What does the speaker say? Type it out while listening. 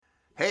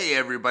Hey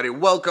everybody,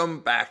 welcome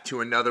back to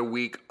another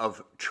week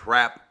of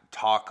Trap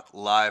Talk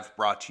Live,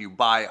 brought to you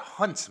by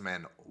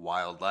Huntsman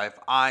Wildlife.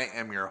 I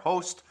am your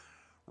host,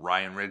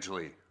 Ryan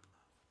Ridgely.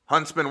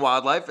 Huntsman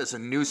Wildlife is a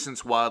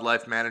nuisance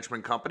wildlife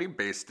management company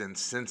based in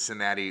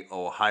Cincinnati,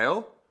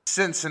 Ohio.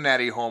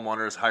 Cincinnati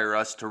homeowners hire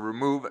us to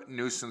remove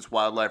nuisance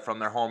wildlife from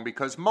their home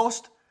because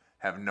most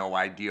have no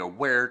idea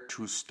where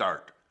to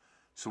start.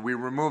 So we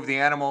remove the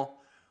animal,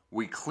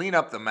 we clean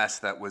up the mess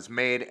that was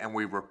made, and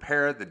we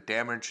repair the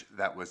damage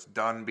that was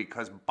done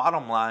because,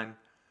 bottom line,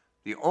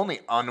 the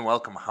only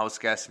unwelcome house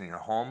guest in your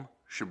home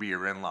should be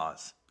your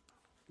in-laws.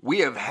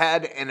 We have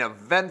had an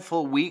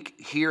eventful week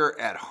here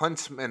at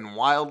Huntsman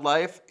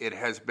Wildlife. It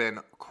has been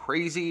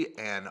crazy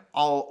and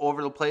all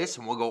over the place,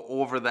 and we'll go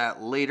over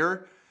that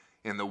later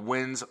in the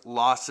wins,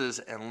 losses,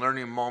 and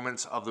learning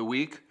moments of the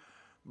week.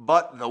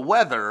 But the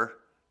weather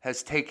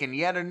has taken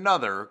yet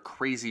another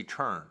crazy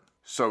turn.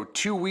 So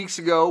 2 weeks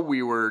ago,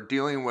 we were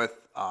dealing with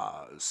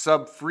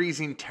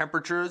sub-freezing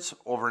temperatures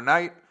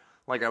overnight.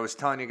 Like I was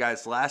telling you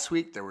guys last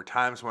week, there were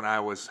times when I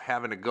was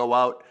having to go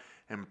out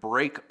and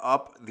break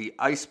up the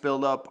ice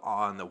buildup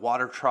on the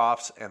water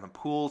troughs and the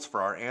pools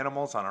for our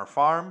animals on our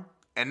farm.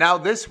 And now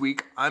this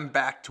week, I'm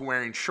back to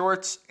wearing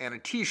shorts and a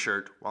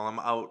t-shirt while I'm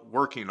out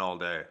working all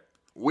day.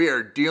 We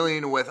are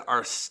dealing with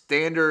our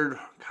standard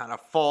kind of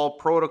fall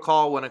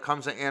protocol when it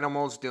comes to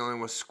animals, dealing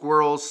with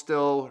squirrels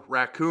still,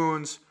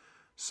 raccoons,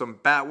 some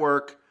bat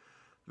work,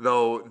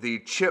 though the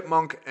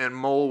chipmunk and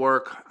mole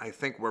work I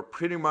think we're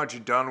pretty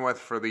much done with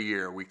for the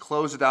year. We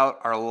closed out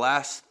our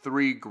last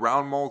 3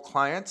 ground mole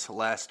clients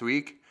last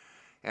week,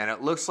 and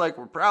it looks like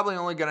we're probably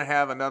only going to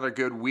have another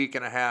good week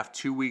and a half,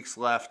 2 weeks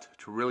left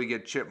to really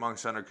get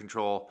chipmunks under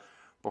control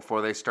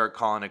before they start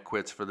calling it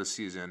quits for the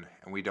season,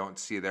 and we don't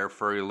see their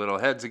furry little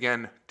heads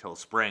again till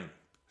spring.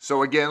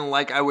 So again,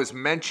 like I was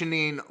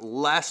mentioning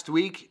last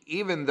week,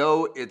 even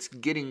though it's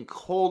getting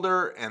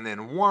colder and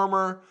then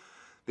warmer,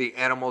 the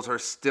animals are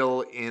still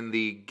in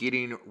the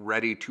getting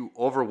ready to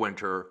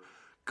overwinter,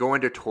 go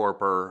into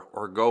torpor,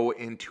 or go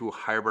into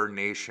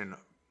hibernation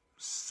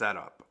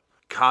setup.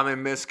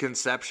 Common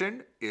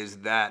misconception is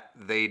that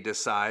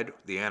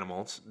the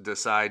animals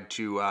decide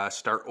to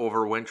start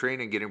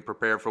overwintering and getting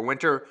prepared for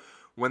winter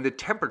when the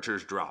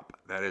temperatures drop.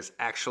 That is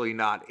actually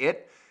not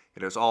it.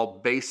 It is all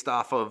based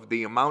off of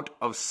the amount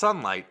of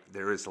sunlight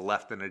there is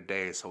left in a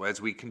day. So as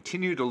we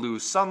continue to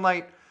lose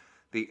sunlight,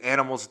 the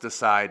animals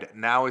decide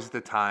now is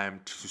the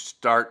time to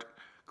start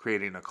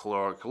creating a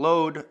caloric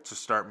load, to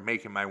start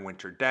making my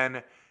winter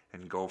den,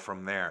 and go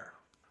from there.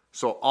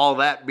 So all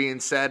that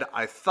being said,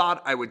 I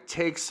thought I would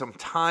take some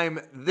time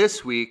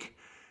this week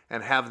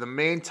and have the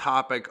main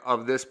topic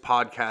of this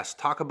podcast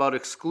talk about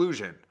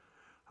exclusion.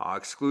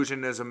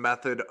 Exclusion is a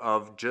method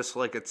of, just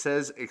like it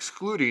says,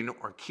 excluding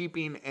or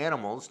keeping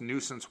animals,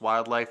 nuisance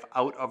wildlife,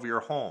 out of your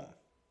home.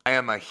 I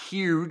am a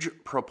huge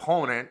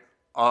proponent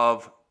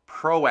of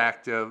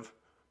proactive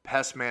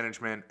pest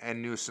management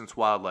and nuisance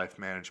wildlife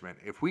management.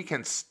 If we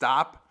can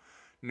stop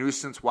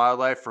nuisance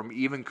wildlife from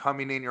even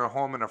coming in your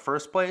home in the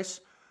first place,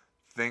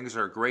 things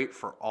are great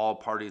for all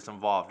parties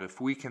involved.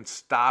 If we can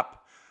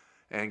stop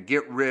and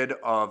get rid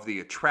of the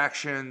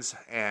attractions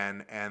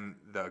and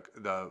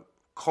the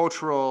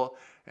cultural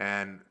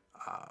and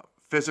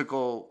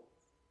physical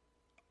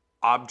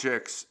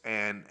objects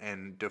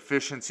and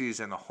deficiencies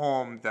in the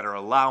home that are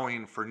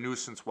allowing for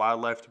nuisance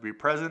wildlife to be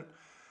present,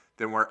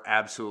 then we're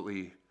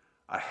absolutely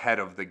ahead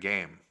of the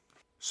game.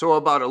 So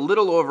about a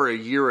little over a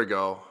year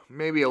ago,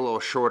 maybe a little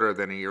shorter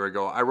than a year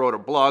ago, I wrote a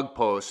blog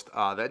post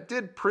that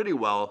did pretty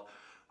well.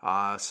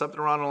 Something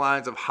around the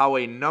lines of how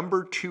a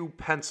number 2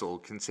 pencil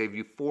can save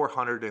you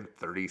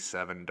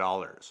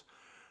 $437.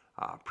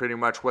 Pretty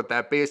much what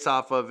that based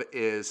off of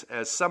is,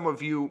 as some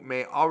of you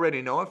may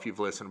already know if you've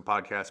listened to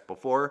podcasts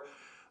before,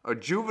 a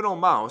juvenile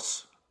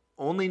mouse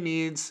only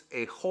needs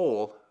a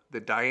hole the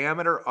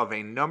diameter of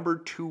a number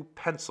 2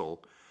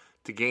 pencil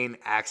to gain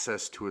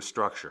access to a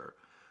structure.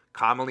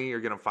 Commonly,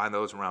 you're going to find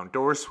those around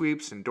door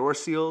sweeps and door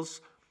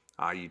seals,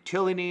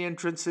 utility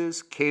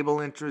entrances,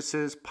 cable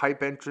entrances,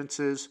 pipe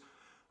entrances,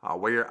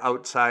 where your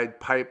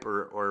outside pipe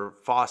or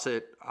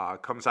faucet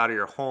comes out of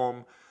your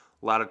home.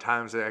 A lot of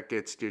times that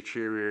gets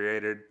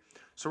deteriorated.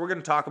 So we're going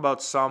to talk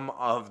about some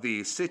of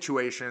the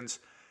situations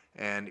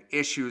and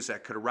issues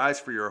that could arise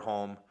for your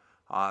home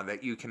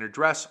that you can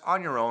address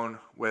on your own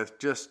with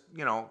just,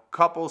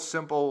 couple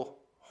simple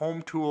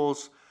home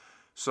tools,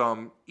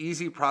 some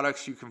easy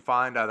products you can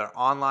find either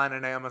online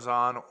on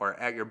Amazon or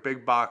at your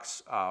big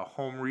box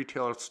home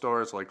retailer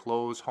stores like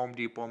Lowe's, Home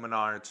Depot,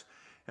 Menards,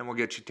 and we'll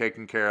get you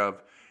taken care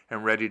of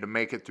and ready to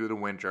make it through the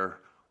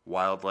winter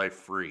wildlife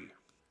free.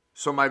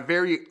 So my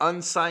very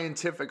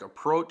unscientific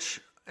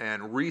approach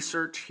and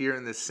research here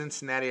in the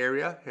Cincinnati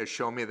area has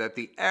shown me that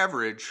the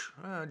average,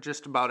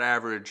 just about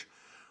average,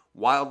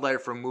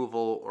 wildlife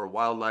removal or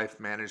wildlife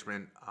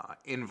management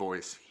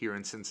invoice here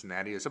in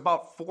Cincinnati is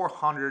about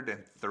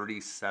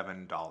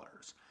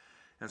 $437.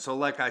 And so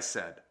like I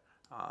said,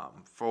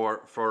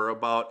 for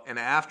about an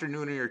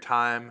afternoon of your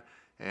time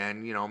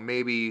and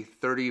maybe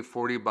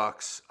 30-40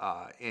 bucks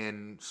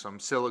in some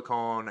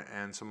silicone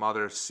and some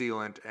other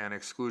sealant and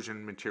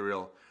exclusion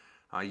material,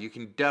 you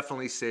can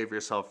definitely save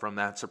yourself from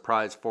that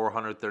surprise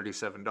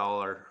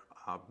 $437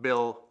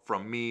 bill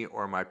from me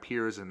or my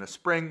peers in the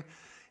spring,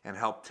 and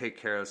help take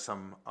care of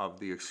some of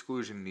the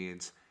exclusion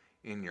needs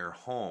in your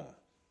home.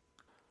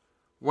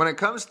 When it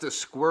comes to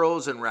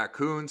squirrels and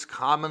raccoons,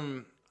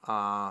 common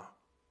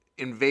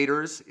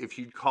invaders, if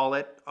you'd call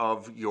it,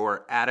 of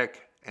your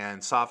attic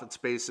and soffit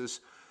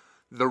spaces,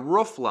 the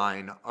roof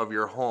line of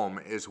your home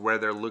is where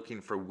they're looking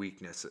for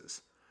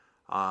weaknesses.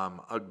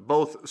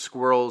 Both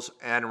squirrels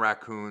and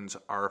raccoons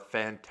are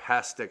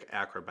fantastic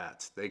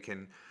acrobats. They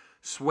can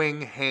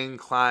swing, hang,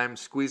 climb,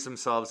 squeeze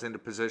themselves into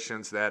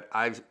positions that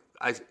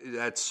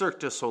that Cirque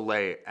du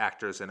Soleil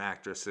actors and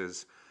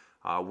actresses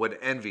would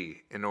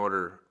envy in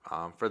order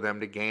for them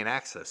to gain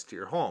access to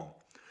your home.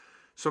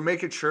 So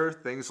making sure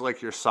things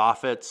like your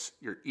soffits,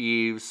 your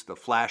eaves, the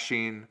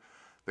flashing,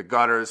 the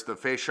gutters, the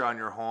fascia on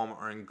your home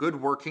are in good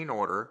working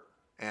order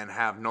and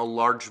have no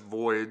large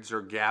voids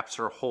or gaps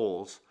or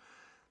holes.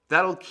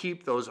 That'll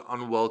keep those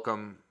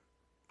unwelcome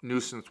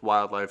nuisance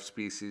wildlife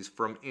species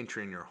from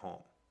entering your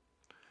home.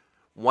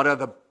 One of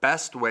the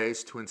best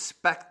ways to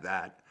inspect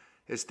that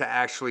is to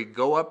actually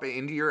go up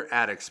into your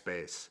attic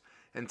space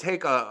and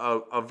take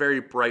a very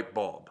bright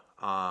bulb.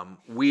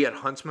 We at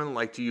Huntsman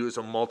like to use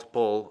a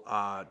multiple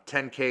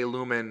 10K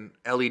lumen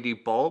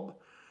LED bulb.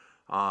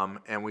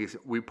 And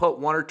we put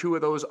one or two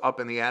of those up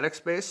in the attic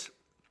space,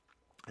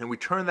 and we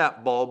turn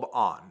that bulb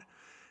on.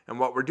 And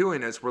what we're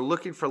doing is we're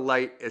looking for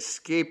light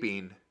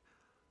escaping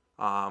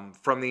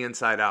from the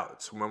inside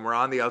out. So when we're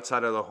on the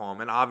outside of the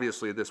home, and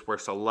obviously this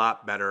works a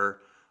lot better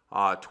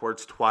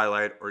towards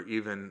twilight or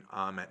even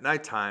at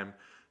nighttime,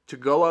 to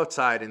go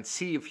outside and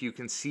see if you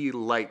can see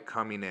light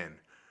coming in.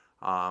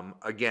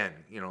 Again,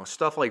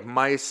 stuff like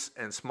mice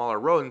and smaller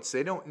rodents,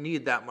 they don't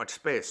need that much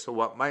space. So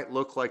what might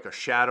look like a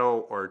shadow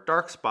or a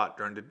dark spot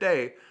during the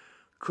day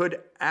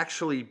could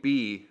actually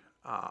be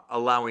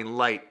allowing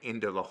light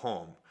into the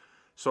home.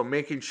 So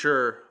making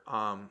sure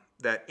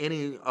that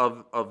any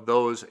of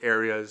those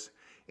areas,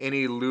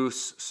 any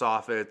loose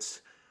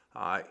soffits,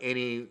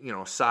 any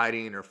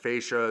siding or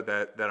fascia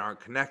that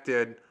aren't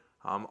connected,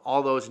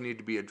 all those need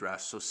to be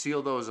addressed. So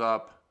seal those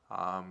up.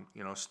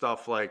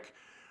 Stuff like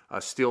a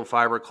steel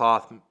fiber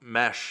cloth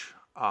mesh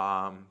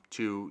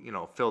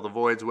to fill the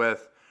voids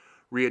with,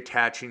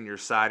 reattaching your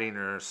siding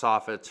or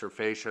soffits or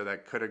fascia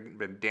that could have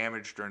been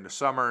damaged during the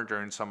summer,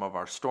 during some of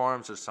our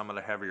storms or some of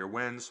the heavier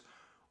winds.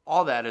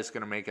 All that is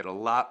going to make it a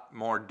lot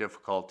more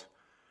difficult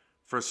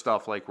for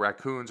stuff like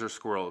raccoons or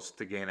squirrels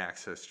to gain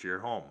access to your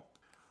home.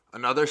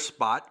 Another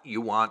spot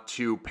you want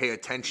to pay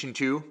attention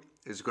to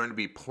is going to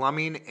be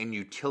plumbing and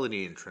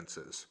utility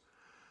entrances.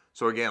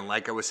 So again,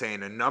 like I was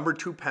saying, a number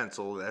 2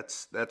 pencil,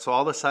 that's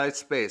all the size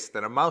space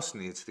that a mouse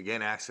needs to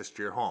gain access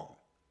to your home.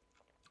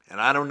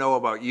 And I don't know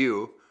about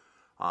you,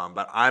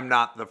 but I'm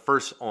not the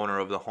first owner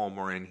of the home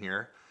we're in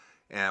here.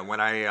 And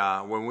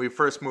when we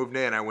first moved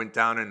in, I went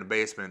down in the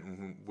basement.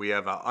 And we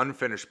have an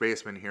unfinished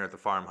basement here at the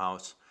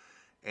farmhouse,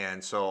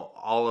 and so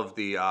all of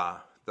the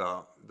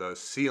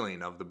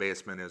ceiling of the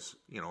basement is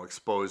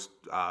exposed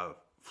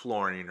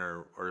flooring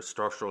or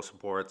structural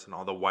supports, and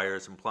all the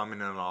wires and plumbing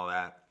and all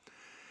that.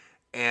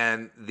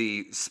 And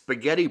the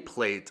spaghetti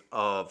plate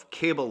of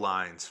cable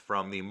lines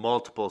from the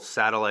multiple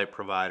satellite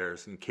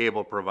providers and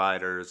cable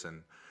providers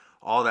and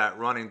all that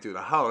running through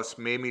the house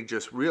made me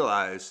just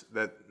realize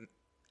that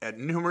at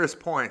numerous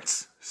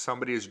points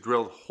somebody has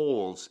drilled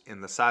holes in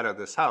the side of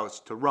this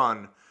house to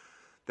run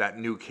that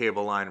new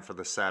cable line for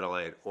the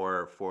satellite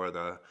or for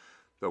the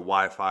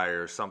Wi-Fi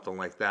or something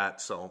like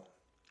that. So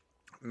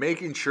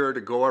making sure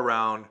to go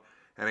around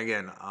and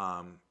again,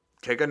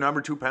 take a number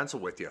 2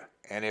 pencil with you.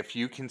 And if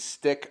you can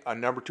stick a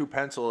number 2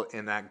 pencil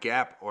in that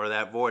gap or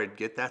that void,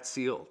 get that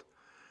sealed.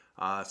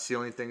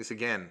 Sealing things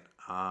again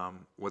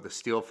with a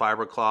steel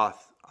fiber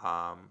cloth,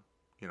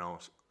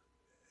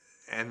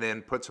 and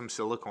then put some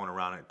silicone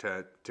around it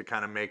to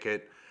kind of make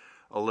it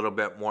a little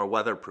bit more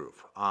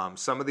weatherproof.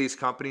 Some of these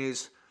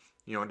companies,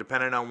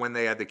 depending on when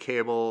they had the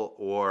cable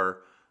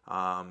or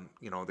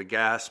the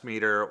gas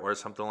meter or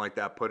something like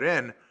that put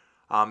in,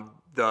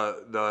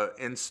 the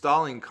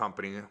installing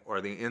company or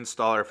the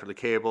installer for the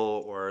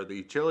cable or the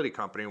utility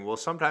company will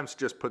sometimes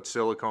just put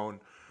silicone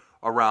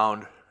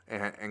around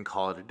and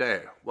call it a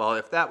day. Well,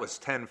 if that was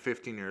 10,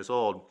 15 years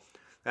old,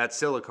 that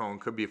silicone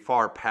could be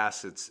far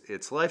past its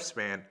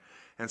lifespan,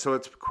 and so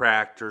it's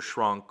cracked or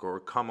shrunk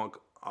or come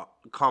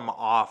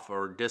off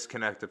or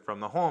disconnected from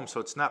the home, so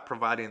it's not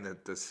providing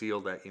the seal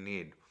that you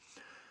need.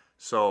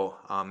 So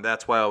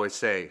that's why I always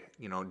say,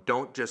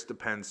 don't just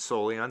depend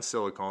solely on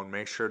silicone.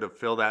 Make sure to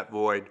fill that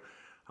void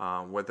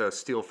with a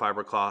steel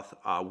fiber cloth.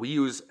 We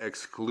use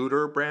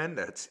Excluder brand.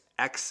 That's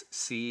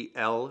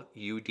XCLUDER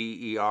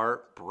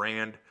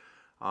brand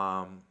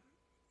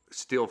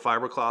steel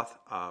fiber cloth.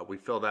 We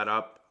fill that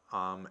up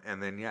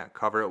and then,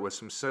 cover it with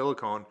some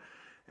silicone.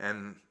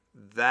 And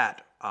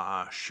that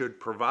should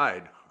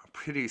provide a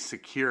pretty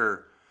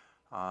secure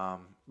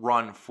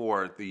run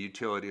for the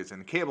utilities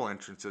and cable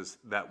entrances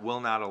that will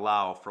not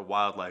allow for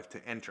wildlife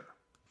to enter.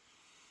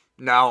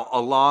 Now,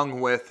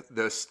 along with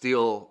the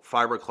steel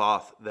fiber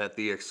cloth that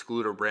the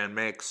Excluder brand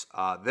makes,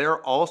 they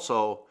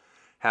also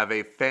have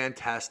a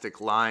fantastic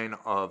line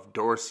of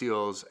door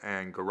seals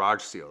and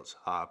garage seals,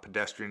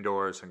 pedestrian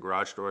doors and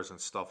garage doors and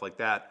stuff like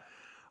that.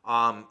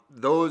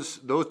 Those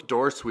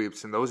door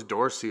sweeps and those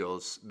door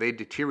seals, they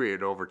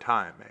deteriorate over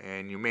time,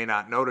 and you may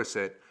not notice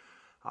it.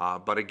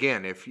 But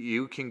again, if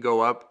you can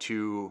go up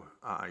to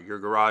your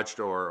garage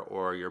door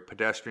or your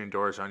pedestrian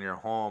doors on your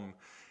home,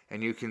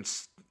 and you can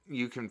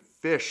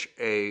fish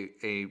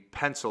a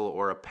pencil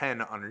or a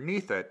pen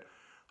underneath it,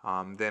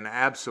 then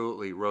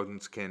absolutely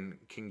rodents can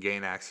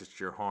gain access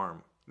to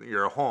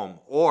your home.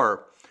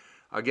 Or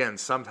again,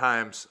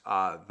 sometimes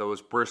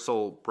those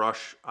bristle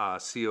brush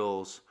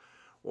seals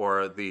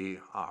or the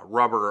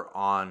rubber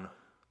on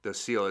the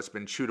seal has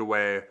been chewed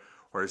away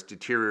or is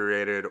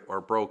deteriorated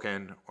or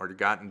broken or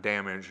gotten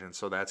damaged, and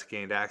so that's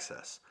gained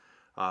access.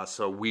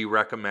 So we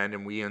recommend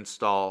and we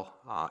install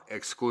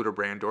Excluder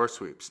brand door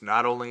sweeps.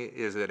 Not only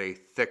is it a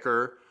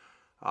thicker,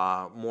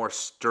 more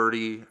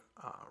sturdy,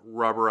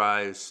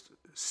 rubberized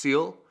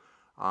seal,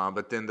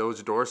 but then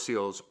those door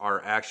seals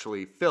are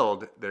actually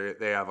filled.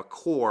 They have a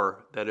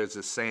core that is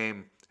the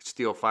same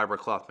steel fiber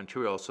cloth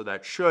material, so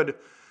that should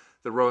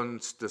the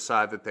rodents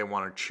decide that they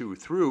want to chew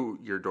through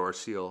your door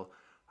seal,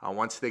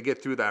 once they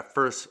get through that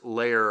first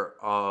layer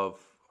of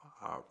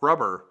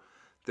rubber,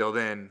 they'll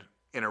then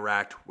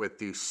interact with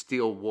the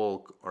steel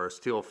wool or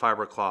steel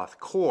fiber cloth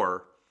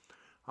core,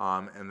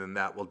 and then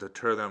that will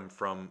deter them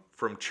from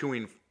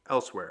chewing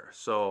elsewhere.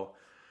 So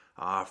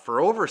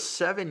for over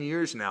 7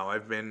 years now,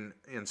 I've been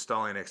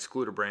installing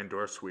Excluder brand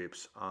door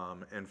sweeps.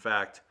 In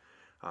fact,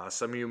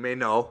 some of you may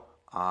know,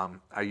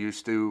 I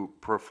used to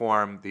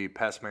perform the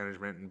pest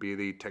management and be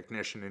the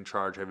technician in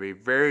charge of a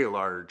very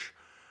large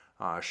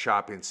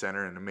shopping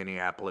center in the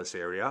Minneapolis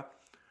area.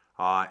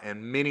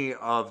 And many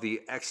of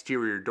the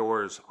exterior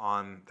doors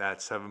on that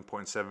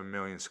 7.7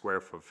 million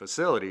square foot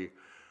facility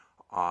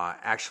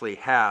actually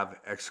have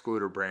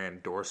Excluder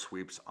brand door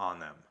sweeps on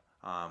them.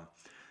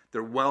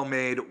 They're well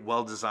made,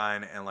 well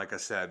designed, and like I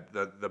said,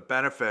 the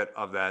benefit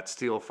of that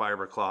steel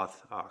fiber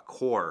cloth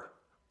core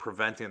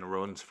preventing the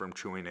rodents from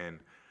chewing in,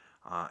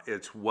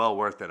 it's well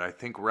worth it. I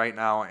think right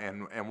now,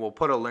 and we'll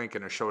put a link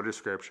in a show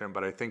description,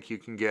 but I think you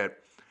can get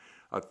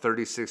a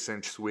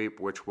 36-inch sweep,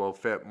 which will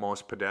fit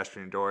most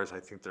pedestrian doors. I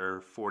think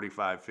they're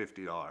 $45,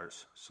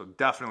 $50. So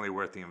definitely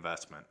worth the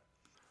investment.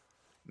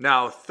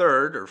 Now,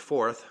 third or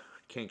fourth,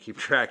 can't keep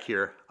track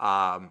here,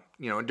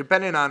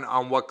 depending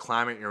on what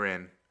climate you're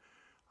in,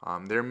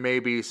 there may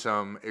be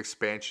some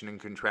expansion and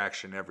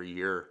contraction every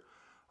year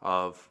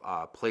of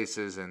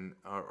places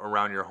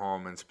around your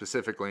home and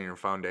specifically in your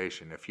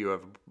foundation. If you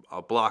have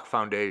a block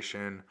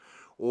foundation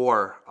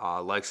or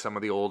like some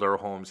of the older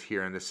homes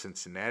here in the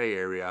Cincinnati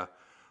area,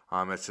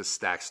 it's a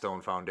stacked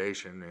stone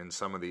foundation in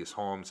some of these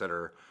homes that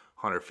are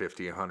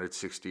 150,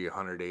 160,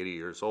 180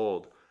 years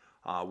old.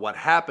 What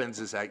happens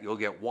is that you'll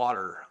get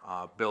water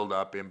build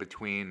up in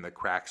between the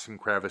cracks and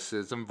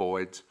crevices and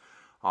voids.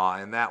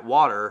 And that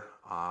water,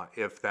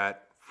 if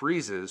that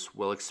freezes,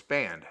 will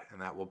expand,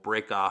 and that will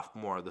break off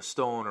more of the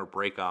stone or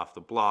break off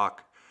the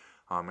block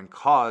and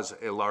cause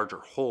a larger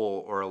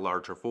hole or a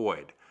larger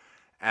void.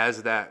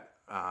 As that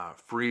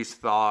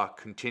freeze-thaw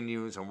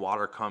continues and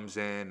water comes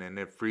in and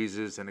it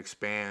freezes and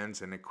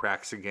expands and it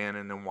cracks again,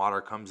 and then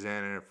water comes in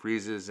and it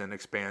freezes and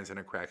expands and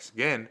it cracks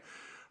again,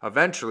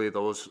 eventually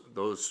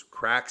those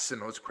cracks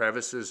and those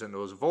crevices and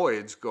those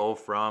voids go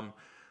from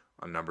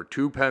a number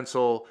 2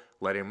 pencil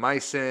letting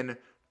mice in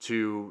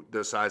to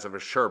the size of a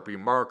Sharpie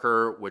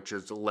marker, which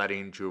is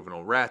letting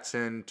juvenile rats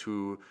in,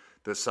 to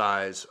the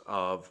size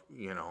of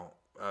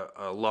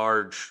a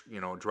large,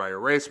 dry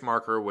erase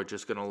marker, which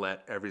is going to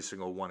let every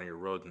single one of your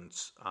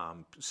rodents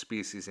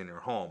species in your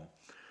home.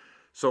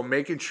 So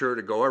making sure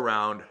to go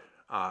around,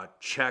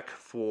 check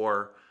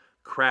for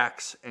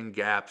cracks and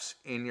gaps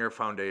in your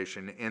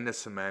foundation, in the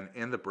cement,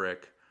 in the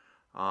brick,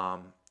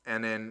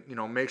 and then,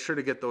 make sure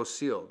to get those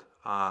sealed.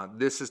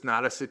 This is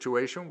not a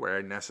situation where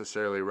I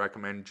necessarily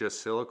recommend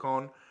just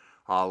silicone.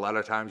 A lot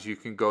of times you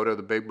can go to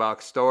the big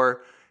box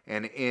store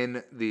and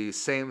in the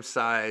same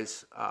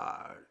size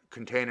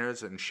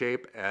containers and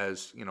shape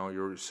as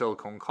your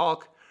silicone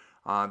caulk,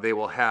 they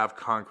will have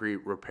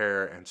concrete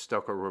repair and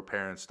stucco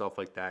repair and stuff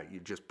like that. You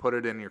just put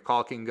it in your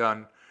caulking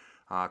gun,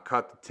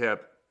 cut the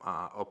tip,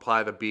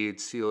 apply the bead,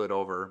 seal it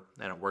over,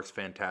 and it works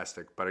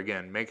fantastic. But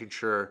again, making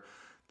sure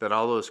that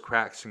all those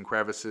cracks and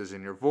crevices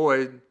in your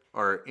void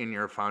or in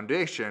your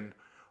foundation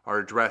are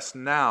addressed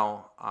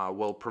now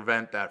will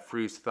prevent that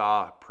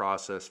freeze-thaw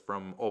process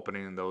from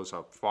opening those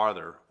up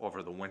farther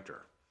over the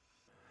winter.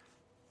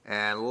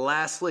 And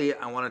lastly,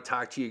 I want to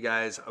talk to you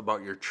guys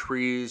about your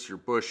trees, your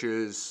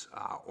bushes,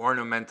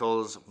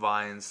 ornamentals,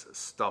 vines,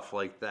 stuff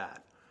like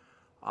that.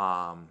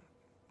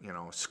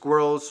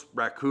 Squirrels,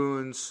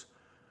 raccoons,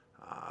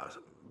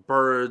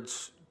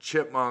 birds,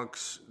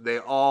 chipmunks, they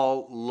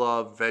all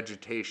love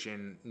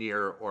vegetation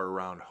near or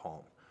around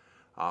home.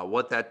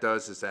 What that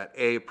does is that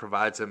A,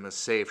 provides them a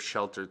safe,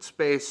 sheltered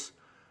space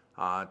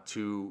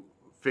to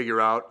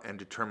figure out and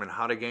determine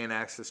how to gain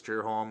access to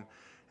your home,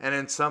 and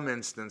in some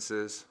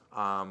instances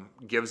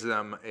gives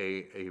them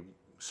a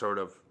sort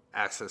of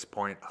access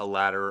point, a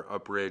ladder, a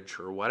bridge,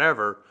 or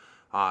whatever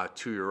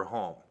to your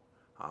home.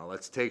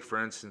 Let's take,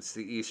 for instance,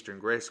 the eastern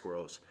gray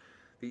squirrels.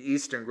 The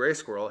eastern gray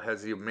squirrel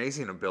has the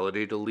amazing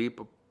ability to leap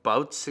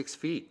about 6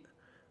 feet.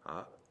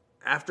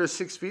 After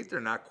 6 feet, they're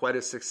not quite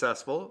as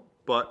successful,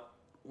 but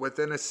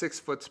within a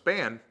 6-foot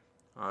span,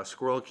 a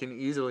squirrel can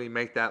easily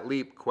make that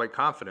leap quite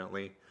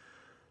confidently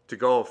to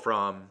go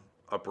from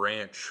a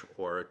branch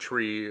or a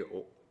tree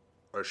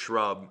or a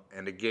shrub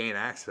and to gain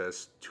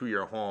access to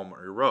your home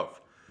or your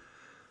roof.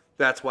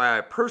 That's why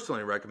I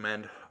personally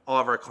recommend all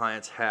of our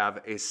clients have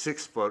a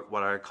 6-foot,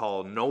 what I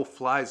call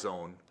no-fly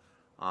zone,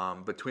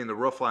 between the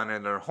roof line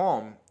and their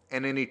home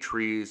and any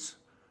trees,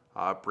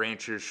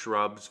 branches,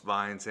 shrubs,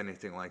 vines,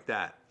 anything like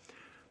that.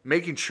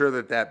 Making sure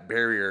that that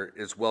barrier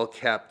is well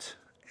kept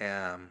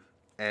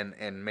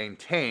and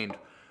maintained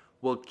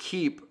will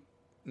keep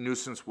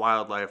nuisance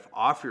wildlife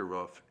off your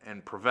roof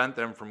and prevent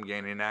them from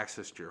gaining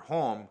access to your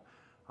home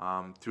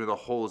through the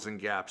holes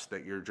and gaps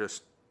that you're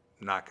just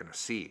not going to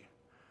see.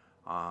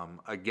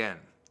 Again,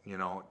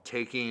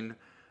 taking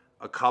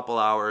a couple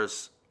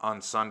hours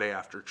on Sunday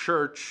after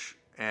church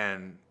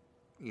and,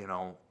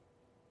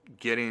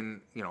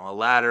 getting, a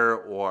ladder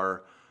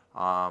or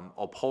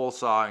a pole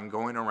saw and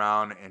going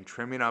around and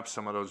trimming up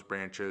some of those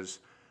branches.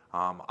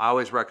 I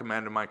always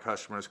recommend to my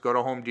customers, go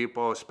to Home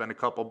Depot, spend a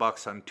couple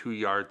bucks on 2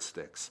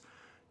 yardsticks.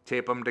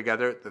 Tape them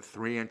together at the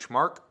 3-inch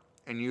mark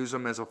and use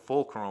them as a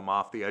fulcrum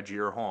off the edge of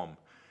your home.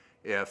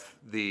 If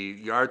the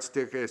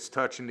yardstick is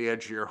touching the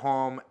edge of your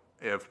home,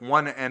 if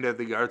one end of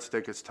the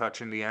yardstick is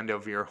touching the end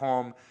of your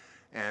home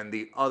and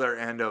the other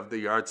end of the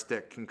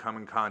yardstick can come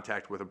in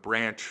contact with a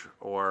branch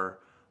or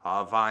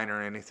a vine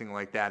or anything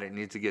like that, it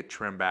needs to get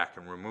trimmed back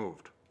and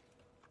removed.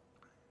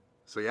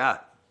 So yeah,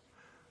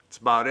 that's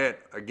about it.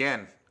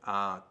 Again,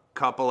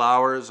 couple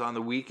hours on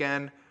the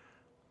weekend,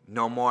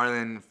 no more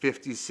than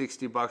 50,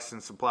 60 bucks in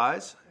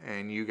supplies,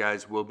 and you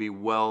guys will be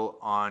well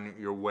on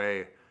your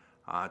way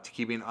to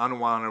keeping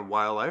unwanted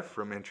wildlife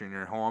from entering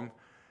your home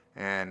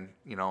and,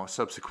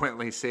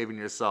 subsequently saving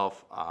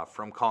yourself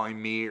from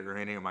calling me or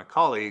any of my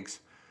colleagues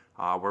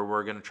where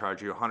we're going to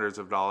charge you hundreds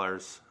of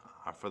dollars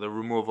for the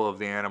removal of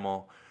the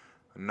animal,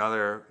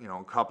 another,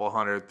 couple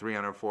hundred,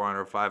 $300,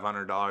 $400,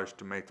 $500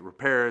 to make the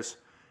repairs.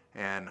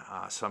 And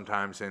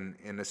sometimes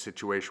in a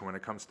situation when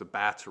it comes to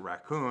bats or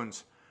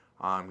raccoons,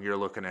 you're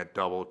looking at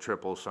double,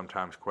 triple,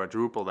 sometimes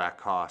quadruple that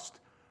cost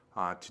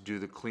to do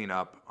the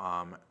cleanup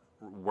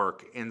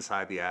work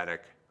inside the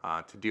attic,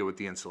 to deal with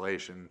the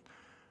insulation,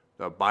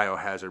 the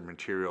biohazard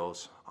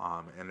materials,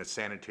 and the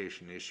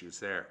sanitation issues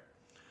there.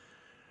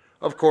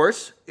 Of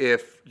course,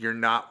 if you're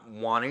not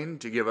wanting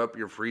to give up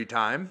your free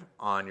time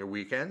on your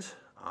weekends,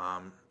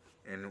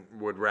 and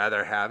would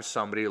rather have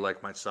somebody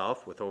like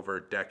myself with over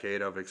a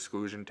decade of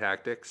exclusion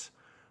tactics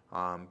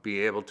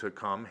be able to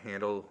come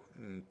handle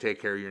and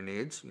take care of your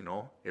needs.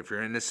 If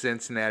you're in the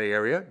Cincinnati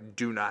area,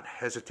 do not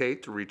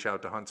hesitate to reach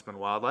out to Huntsman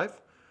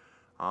Wildlife.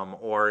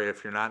 Or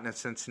if you're not in the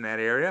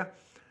Cincinnati area,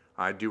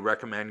 I do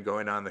recommend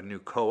going on the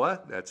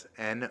NWCOA, that's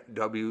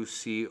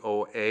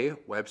NWCOA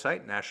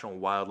website, National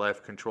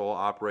Wildlife Control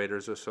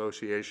Operators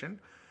Association.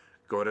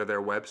 Go to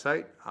their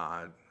website,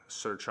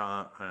 search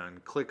on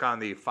and click on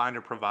the Find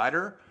a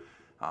Provider.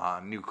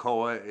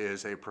 NWCOA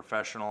is a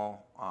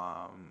professional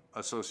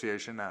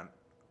association that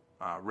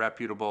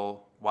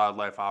reputable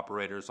wildlife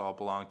operators all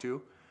belong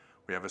to.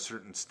 We have a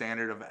certain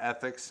standard of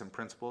ethics and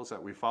principles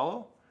that we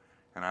follow.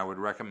 And I would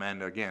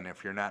recommend, again,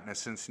 if you're not in the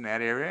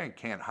Cincinnati area and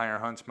can't hire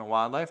Huntsman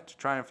Wildlife, to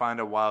try and find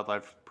a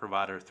wildlife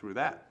provider through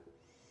that.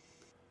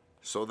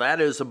 So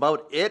that is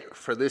about it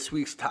for this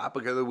week's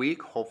topic of the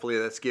week. Hopefully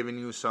that's given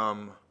you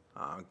some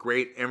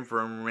great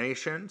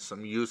information,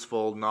 some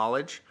useful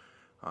knowledge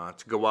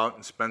to go out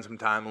and spend some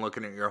time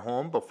looking at your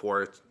home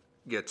before it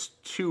gets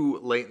too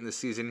late in the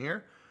season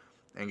here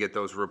and get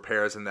those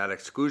repairs and that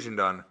exclusion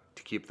done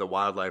to keep the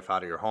wildlife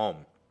out of your home.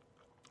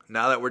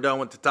 Now that we're done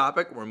with the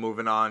topic, we're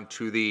moving on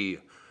to the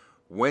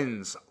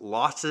wins,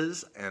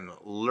 losses, and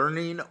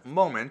learning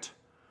moment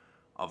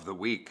of the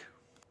week.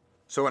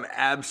 So an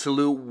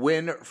absolute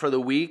win for the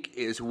week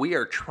is we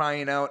are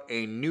trying out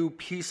a new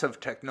piece of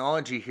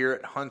technology here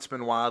at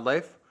Huntsman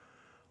Wildlife.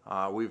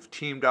 We've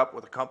teamed up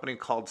with a company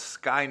called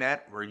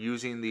Skynet. We're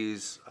using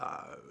these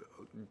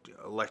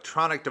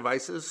electronic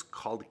devices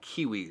called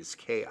Kiwis,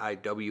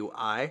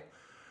 Kiwi.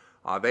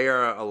 They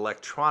are an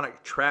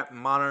electronic trap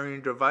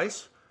monitoring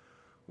device.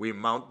 We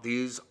mount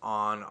these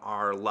on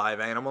our live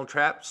animal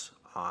traps,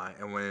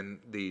 and when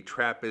the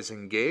trap is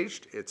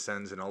engaged, it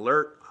sends an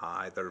alert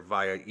either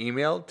via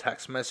email,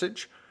 text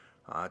message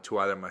to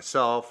either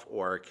myself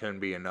or it can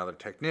be another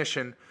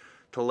technician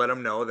to let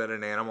them know that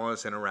an animal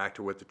has interacted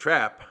with the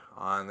trap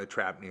and the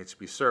trap needs to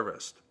be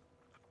serviced.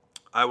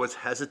 I was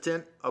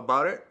hesitant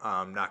about it.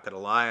 I'm not going to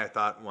lie. I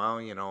thought,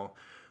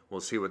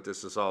 we'll see what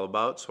this is all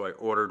about. So I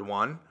ordered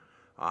one.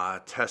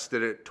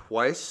 Tested it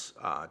twice,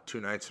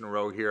 2 nights in a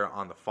row here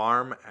on the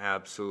farm.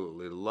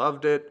 Absolutely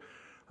loved it.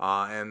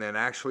 And then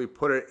actually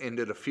put it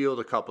into the field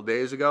a couple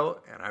days ago,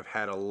 and I've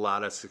had a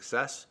lot of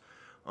success.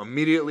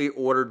 Immediately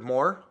ordered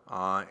more,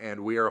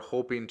 and we are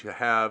hoping to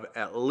have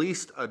at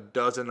least a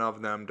dozen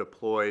of them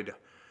deployed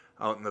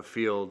out in the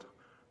field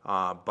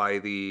by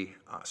the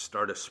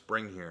start of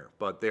spring here.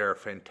 But they are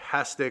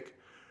fantastic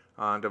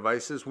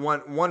devices.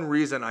 One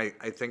reason I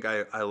think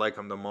I like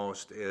them the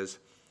most is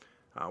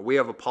we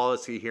have a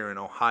policy here in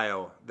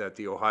Ohio that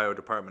the Ohio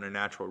Department of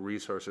Natural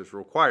Resources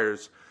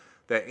requires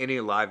that any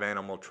live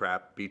animal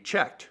trap be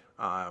checked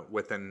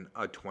within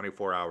a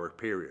 24-hour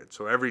period.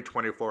 So every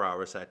 24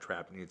 hours that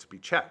trap needs to be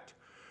checked.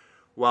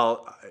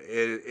 Well,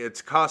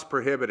 it's cost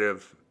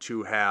prohibitive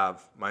to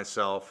have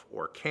myself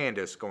or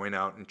Candace going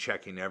out and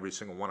checking every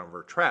single one of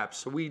our traps.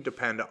 So we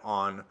depend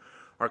on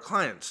our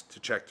clients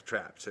to check the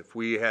traps. If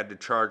we had to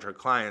charge our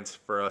clients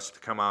for us to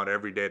come out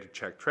every day to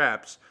check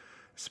traps,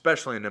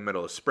 especially in the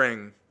middle of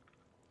spring,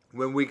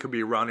 when we could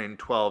be running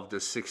 12 to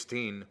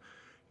 16,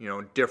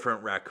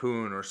 different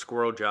raccoon or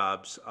squirrel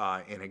jobs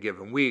in a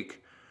given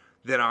week,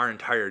 then our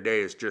entire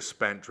day is just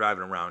spent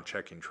driving around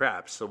checking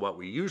traps. So what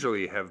we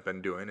usually have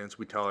been doing is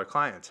we tell our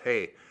clients,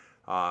 hey,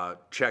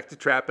 check the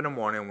trap in the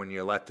morning when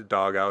you let the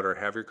dog out or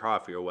have your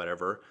coffee or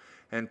whatever,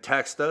 and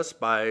text us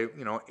by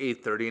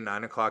 8:30,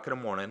 9 o'clock in the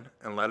morning,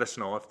 and let us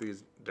know if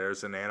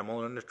there's an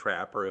animal in the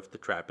trap or if the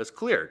trap is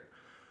cleared.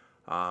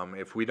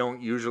 If we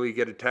don't usually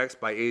get a text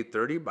by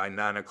 8:30, by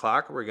 9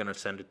 o'clock, we're going to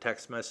send a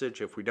text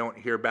message. If we don't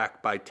hear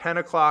back by 10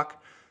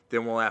 o'clock,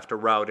 then we'll have to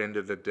route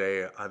into the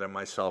day either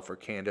myself or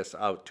Candace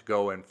out to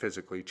go and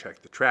physically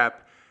check the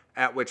trap,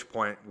 at which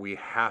point we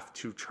have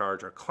to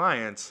charge our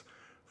clients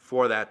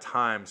for that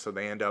time, so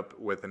they end up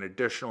with an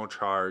additional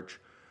charge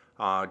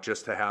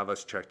just to have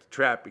us check the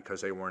trap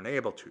because they weren't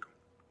able to.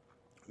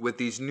 With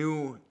these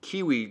new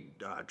Kiwi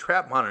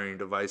trap monitoring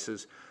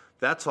devices,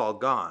 that's all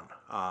gone.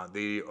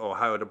 The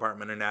Ohio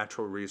Department of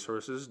Natural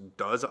Resources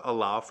does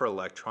allow for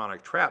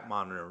electronic trap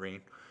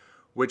monitoring,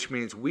 which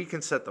means we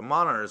can set the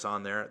monitors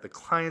on there. The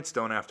clients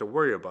don't have to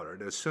worry about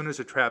it. As soon as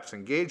the trap's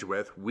engaged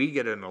with, we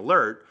get an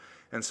alert,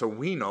 and so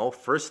we know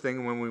first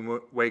thing when we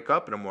wake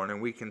up in the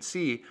morning, we can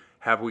see,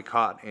 have we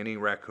caught any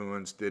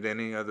raccoons? Did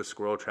any of the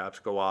squirrel traps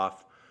go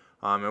off?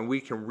 And we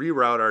can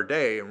reroute our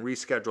day and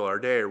reschedule our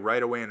day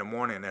right away in the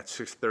morning at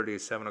 6:30,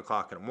 7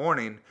 o'clock in the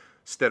morning,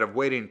 instead of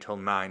waiting until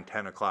 9,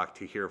 10 o'clock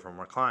to hear from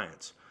our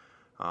clients.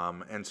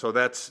 And so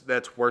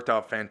that's worked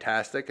out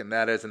fantastic, and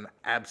that is an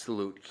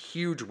absolute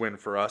huge win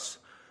for us.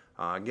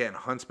 Again,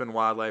 Huntsman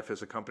Wildlife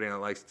is a company that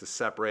likes to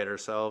separate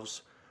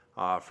ourselves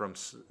from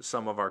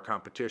some of our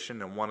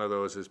competition, and one of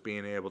those is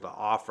being able to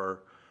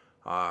offer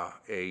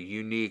a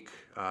unique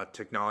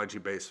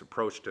technology-based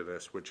approach to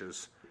this, which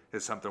is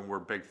something we're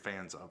big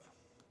fans of.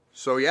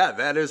 So yeah,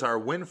 that is our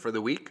win for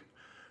the week.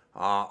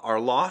 Our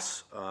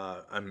loss,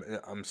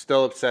 I'm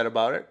still upset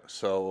about it.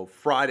 So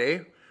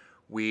Friday,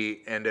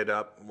 we ended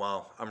up,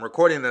 I'm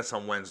recording this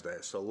on Wednesday.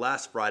 So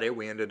last Friday,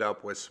 we ended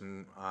up with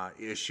some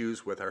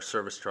issues with our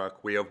service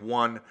truck. We have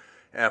one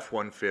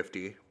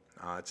F-150.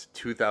 It's a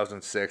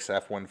 2006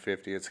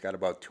 F-150. It's got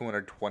about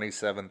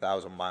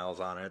 227,000 miles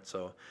on it.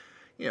 So,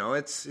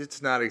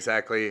 it's not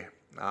exactly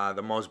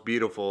the most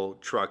beautiful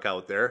truck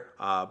out there.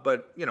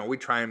 But, we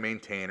try and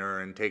maintain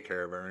her and take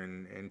care of her,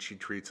 and she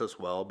treats us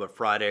well. But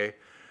Friday,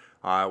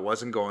 it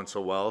wasn't going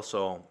so well,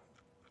 so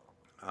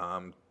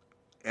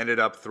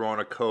ended up throwing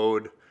a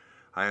code.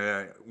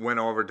 I went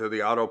over to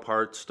the auto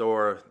parts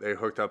store. They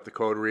hooked up the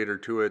code reader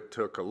to it,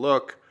 took a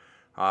look.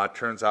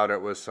 Turns out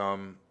it was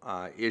some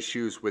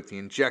issues with the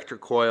injector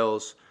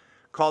coils.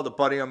 Called a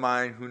buddy of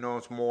mine who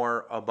knows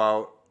more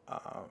about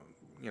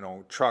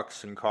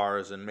trucks and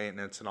cars and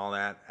maintenance and all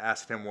that.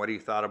 Asked him what he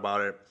thought about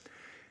it.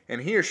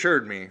 And he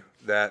assured me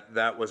that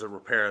that was a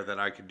repair that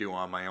I could do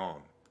on my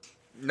own.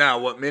 Now,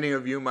 what many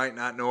of you might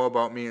not know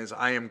about me is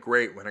I am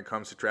great when it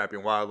comes to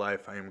trapping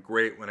wildlife. I am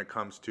great when it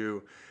comes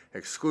to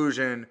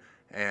exclusion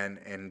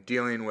and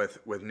dealing with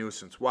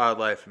nuisance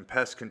wildlife and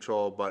pest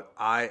control, but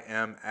I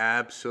am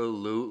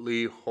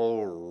absolutely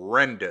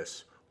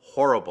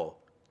horrible,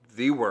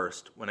 the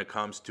worst when it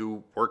comes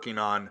to working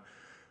on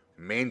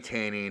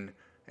maintaining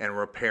and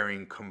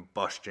repairing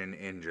combustion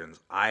engines.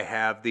 I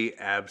have the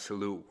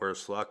absolute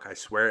worst luck. I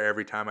swear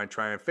every time I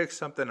try and fix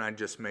something, I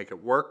just make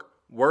it work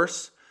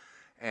worse.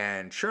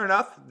 And sure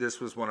enough, this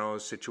was one of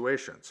those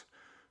situations.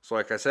 So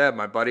like I said,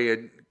 my buddy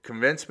had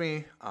convinced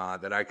me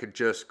that I could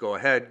just go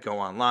ahead, go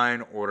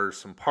online, order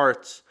some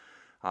parts.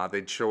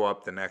 They'd show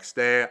up the next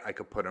day. I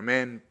could put them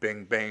in,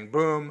 bing, bang,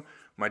 boom.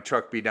 My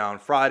truck be down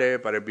Friday,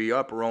 but it'd be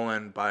up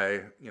rolling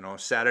by,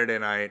 Saturday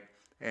night,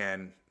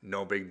 and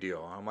no big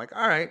deal. I'm like,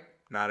 all right,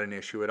 not an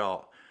issue at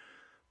all.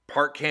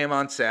 Part came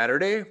on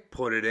Saturday,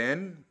 put it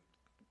in,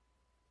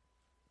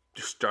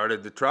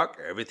 started the truck,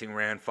 everything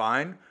ran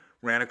fine.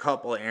 Ran a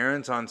couple of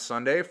errands on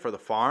Sunday for the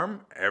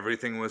farm.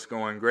 Everything was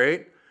going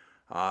great.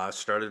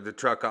 Started the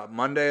truck up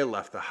Monday,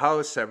 left the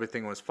house.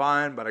 Everything was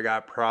fine, but I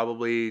got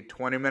probably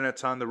 20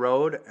 minutes on the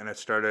road, and it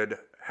started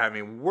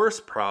having worse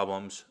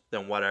problems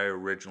than what I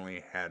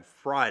originally had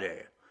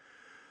Friday.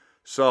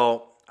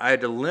 So I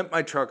had to limp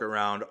my truck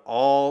around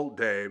all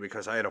day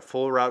because I had a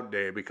full route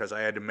day because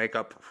I had to make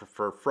up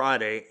for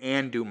Friday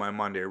and do my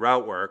Monday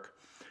route work.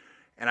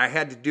 And I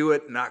had to do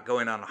it not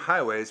going on the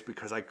highways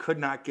because I could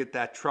not get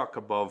that truck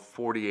above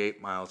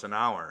 48 miles an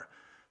hour.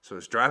 So I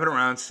was driving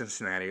around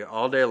Cincinnati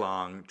all day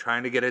long,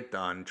 trying to get it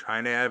done,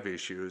 trying to have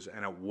issues,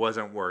 and it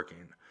wasn't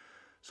working.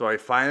 So I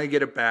finally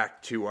get it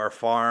back to our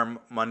farm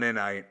Monday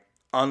night,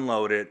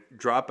 unload it,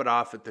 drop it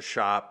off at the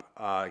shop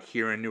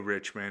here in New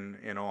Richmond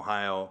in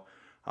Ohio.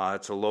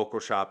 It's a local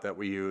shop that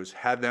we use.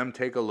 Had them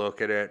take a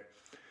look at it.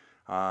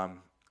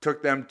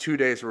 Took them 2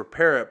 days to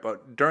repair it,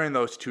 but during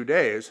those 2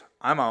 days,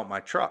 I'm out my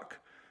truck.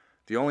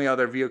 The only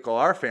other vehicle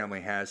our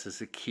family has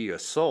is a Kia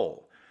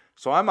Soul.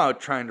 So I'm out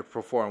trying to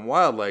perform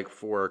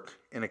wildlife work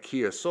in a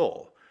Kia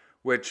Soul,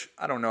 which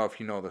I don't know if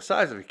you know the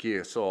size of a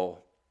Kia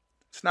Soul.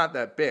 It's not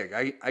that big.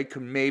 I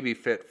could maybe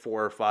fit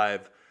 4 or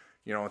 5,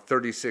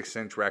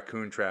 36-inch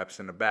raccoon traps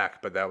in the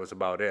back, but that was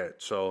about it.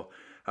 So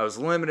I was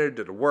limited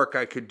to the work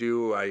I could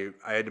do. I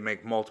had to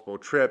make multiple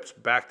trips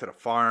back to the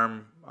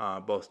farm,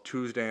 both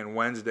Tuesday and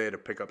Wednesday to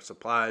pick up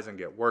supplies and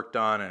get work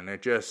done, and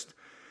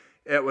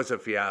it was a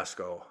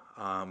fiasco.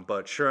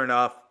 But sure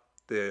enough,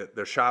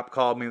 the shop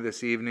called me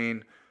this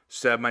evening,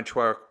 said my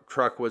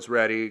truck was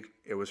ready,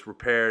 it was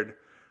repaired.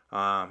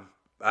 I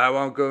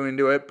won't go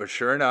into it, but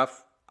sure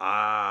enough,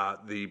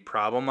 the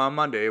problem on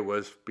Monday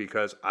was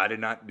because I did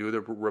not do the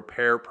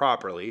repair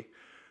properly.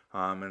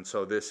 And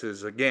so this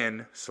is,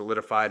 again,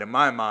 solidified in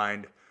my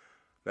mind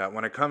that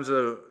when it comes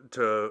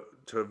to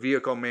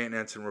vehicle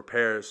maintenance and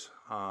repairs,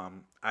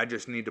 I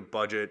just need to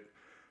budget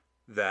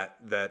that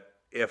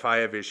if I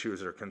have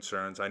issues or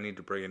concerns, I need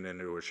to bring it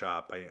into a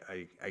shop.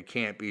 I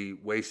can't be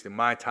wasting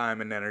my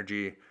time and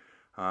energy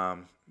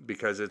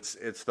because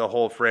it's the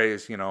whole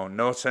phrase,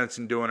 no sense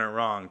in doing it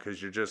wrong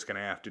because you're just going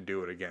to have to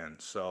do it again.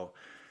 So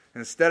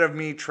instead of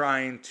me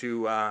trying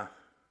to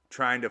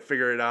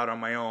figure it out on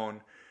my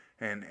own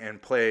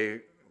and play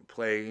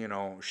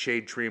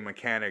shade tree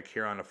mechanic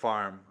here on the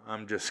farm,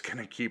 I'm just going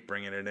to keep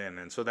bringing it in.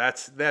 And so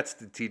that's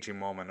the teaching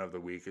moment of the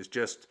week, is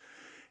just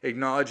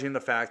acknowledging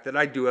the fact that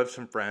I do have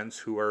some friends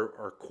who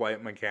are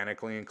quite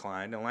mechanically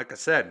inclined. And like I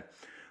said,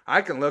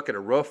 I can look at a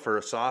roof or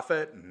a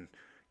soffit and,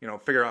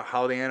 figure out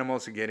how the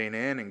animals are getting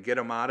in and get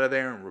them out of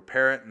there and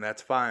repair it, and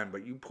that's fine.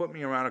 But you put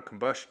me around a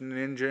combustion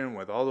engine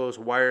with all those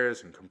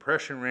wires and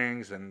compression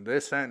rings and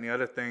this, that, and the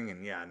other thing,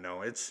 and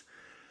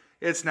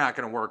it's not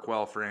going to work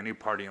well for any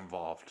party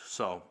involved.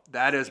 So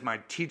that is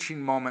my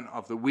teaching moment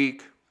of the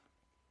week.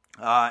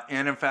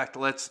 And in fact,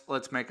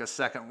 let's make a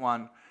second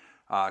one.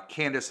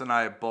 Candace and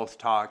I have both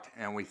talked,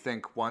 and we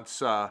think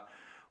once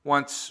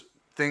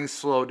things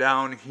slow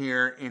down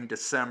here in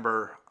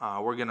December,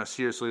 we're going to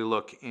seriously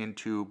look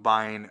into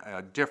buying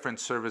a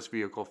different service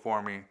vehicle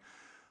for me.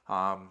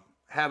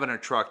 Having a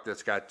truck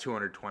that's got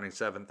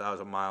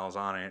 227,000 miles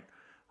on it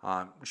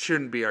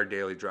shouldn't be our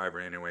daily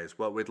driver anyways.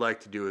 What we'd like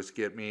to do is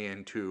get me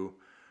into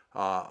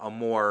a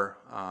more,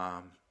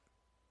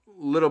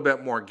 little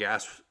bit more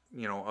gas,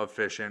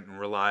 efficient and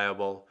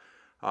reliable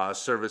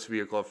service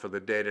vehicle for the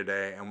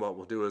day-to-day. And what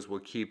we'll do is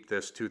we'll keep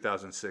this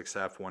 2006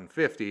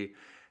 F-150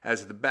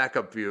 as the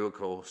backup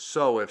vehicle.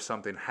 So if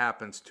something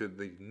happens to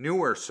the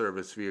newer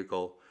service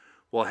vehicle,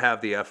 we'll have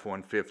the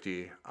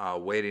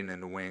F-150 waiting in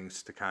the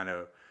wings to kind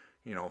of,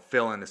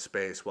 fill in the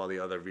space while the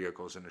other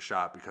vehicle's in the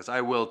shop. Because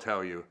I will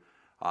tell you,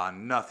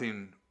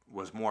 nothing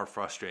was more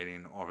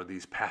frustrating over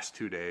these past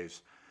 2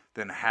 days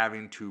than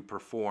having to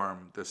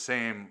perform the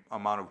same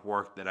amount of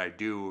work that I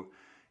do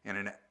in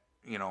an,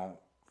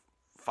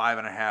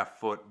 5.5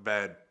 foot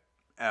bed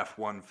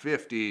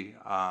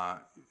F-150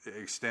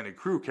 extended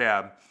crew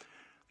cab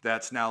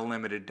that's now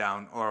limited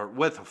down, or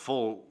with a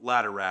full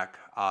ladder rack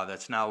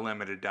that's now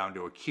limited down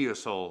to a Kia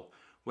Soul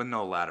with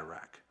no ladder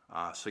rack.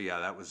 So yeah,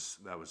 that was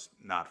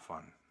not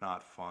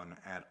fun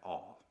at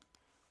all.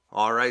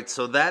 All right,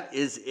 so that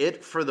is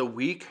it for the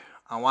week.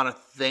 I want to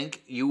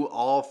thank you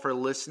all for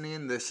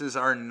listening. This is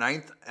our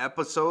 9th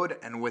episode,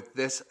 and with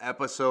this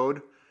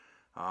episode,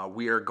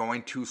 we are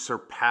going to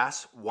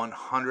surpass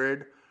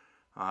 100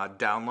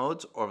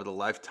 downloads over the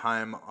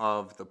lifetime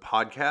of the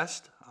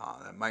podcast.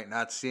 That might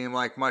not seem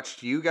like much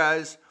to you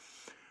guys,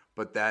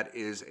 but that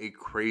is a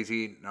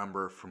crazy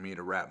number for me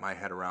to wrap my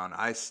head around.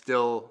 I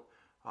still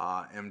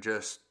am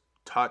just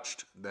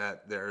touched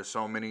that there are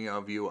so many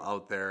of you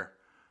out there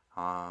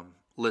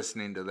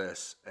listening to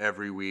this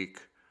every week.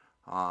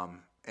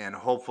 And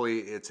hopefully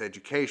it's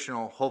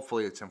educational,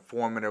 hopefully it's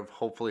informative,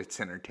 hopefully it's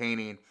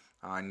entertaining,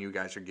 and you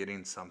guys are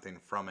getting something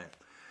from it.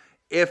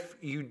 If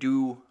you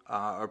do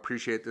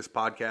appreciate this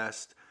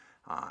podcast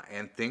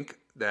and think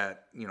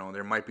that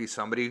there might be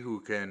somebody who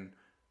can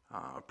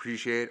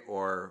appreciate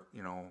or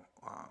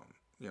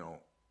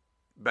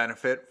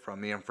benefit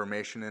from the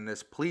information in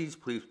this, please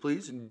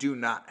do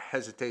not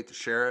hesitate to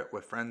share it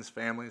with friends,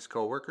 families,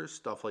 coworkers,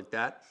 stuff like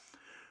that.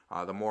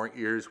 The more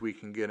ears we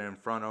can get in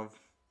front of,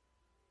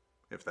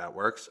 if that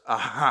works,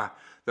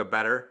 the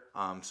better.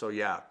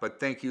 But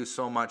thank you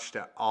so much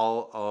to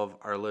all of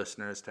our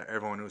listeners, to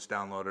everyone who's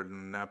downloaded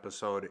an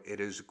episode. It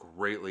is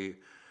greatly,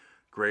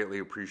 greatly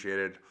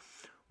appreciated.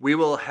 We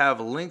will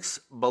have links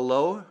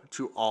below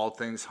to all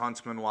things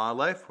Huntsman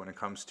Wildlife when it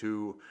comes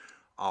to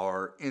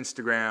our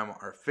Instagram,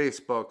 our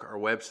Facebook, our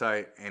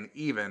website, and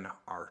even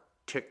our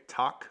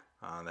TikTok.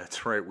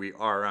 That's right, we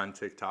are on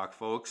TikTok,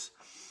 folks.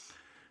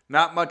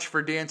 Not much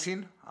for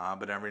dancing,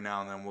 but every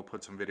now and then we'll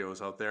put some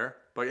videos out there.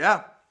 But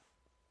yeah,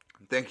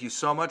 thank you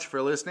so much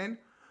for listening.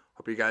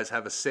 Hope you guys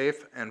have a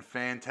safe and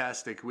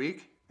fantastic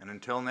week. And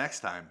until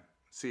next time,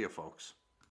 see you, folks.